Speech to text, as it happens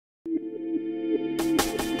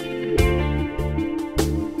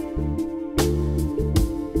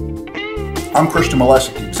I'm Christian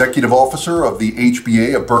Malesic, Executive Officer of the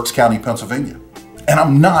HBA of Berks County, Pennsylvania. And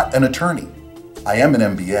I'm not an attorney. I am an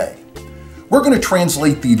MBA. We're going to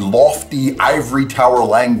translate the lofty ivory tower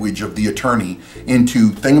language of the attorney into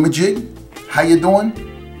thingamajig, how you doing,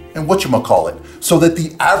 and whatchamacallit, so that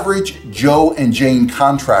the average Joe and Jane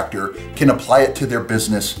contractor can apply it to their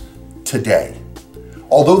business today.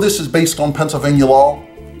 Although this is based on Pennsylvania law,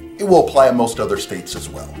 it will apply in most other states as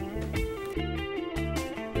well.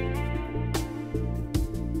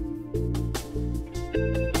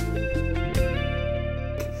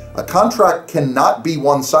 A contract cannot be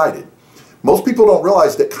one-sided. Most people don't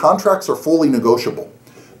realize that contracts are fully negotiable.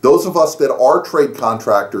 Those of us that are trade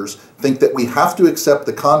contractors think that we have to accept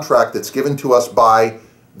the contract that's given to us by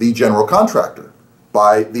the general contractor,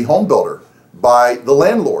 by the home builder, by the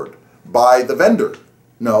landlord, by the vendor.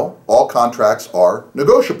 No, all contracts are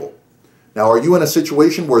negotiable. Now, are you in a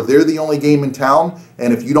situation where they're the only game in town,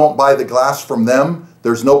 and if you don't buy the glass from them,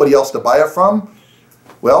 there's nobody else to buy it from?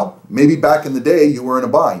 Well, maybe back in the day you were in a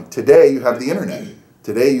bind. Today you have the internet.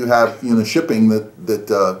 Today you have shipping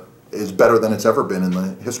that is better than it's ever been in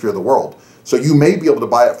the history of the world. So you may be able to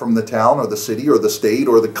buy it from the town or the city or the state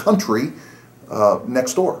or the country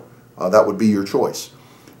next door. That would be your choice.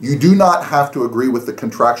 You do not have to agree with the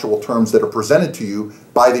contractual terms that are presented to you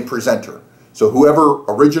by the presenter. So whoever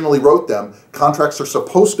originally wrote them, contracts are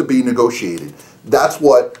supposed to be negotiated. That's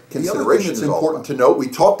what consideration is important to note. We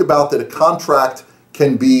talked about that a contract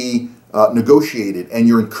can be negotiated, and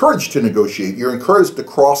you're encouraged to negotiate. You're encouraged to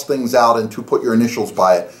cross things out and to put your initials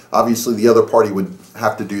by it. Obviously, the other party would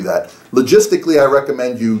have to do that. Logistically, I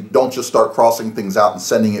recommend you don't just start crossing things out and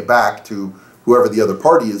sending it back to whoever the other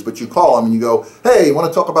party is, but you call them and you go, hey, you want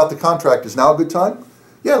to talk about the contract? Is now a good time?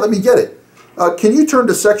 Yeah, let me get it. Can you turn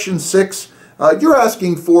to section 6? You're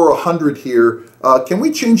asking for 100 here. Can we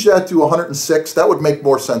change that to 106? That would make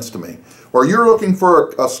more sense to me. Or you're looking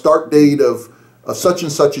for a start date of such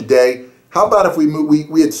and such a day. How about if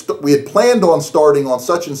we had planned on starting on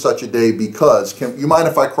such and such a day because, you mind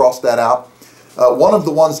if I cross that out? One of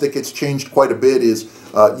the ones that gets changed quite a bit is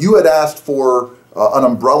you had asked for an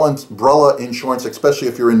umbrella insurance, especially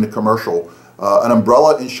if you're in the commercial, an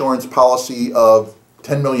umbrella insurance policy of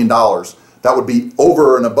 $10 million. That would be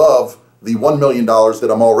over and above the $1 million that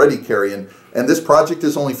I'm already carrying. And this project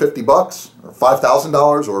is only $50 or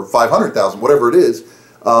 $5,000 or $500,000, whatever it is.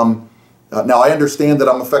 Now, I understand that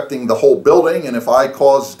I'm affecting the whole building, and if I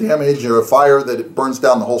cause damage or a fire, that it burns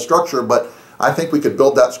down the whole structure, but I think we could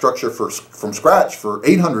build that structure from scratch for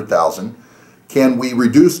 $800,000. Can we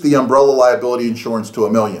reduce the umbrella liability insurance to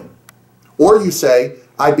 $1 million? Or you say,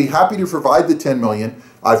 I'd be happy to provide the $10 million.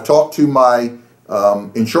 I've talked to my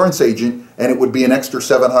insurance agent, and it would be an extra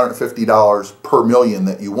 $750 per million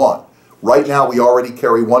that you want. Right now, we already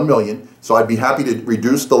carry $1 million. So I'd be happy to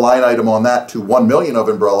reduce the line item on that to $1 million of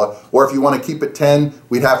umbrella, or if you want to keep it 10,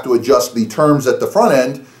 we'd have to adjust the terms at the front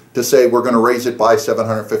end to say we're going to raise it by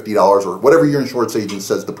 $750 or whatever your insurance agent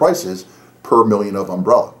says the price is per million of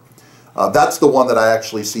umbrella. That's the one that I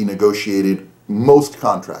actually see negotiated most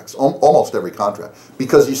contracts, almost every contract,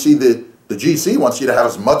 because you see the GC wants you to have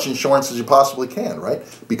as much insurance as you possibly can, right?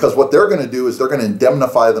 Because what they're going to do is they're going to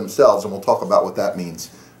indemnify themselves, and we'll talk about what that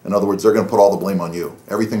means. In other words, they're going to put all the blame on you.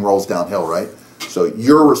 Everything rolls downhill, right? So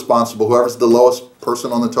you're responsible. Whoever's the lowest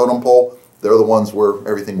person on the totem pole, they're the ones where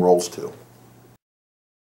everything rolls to.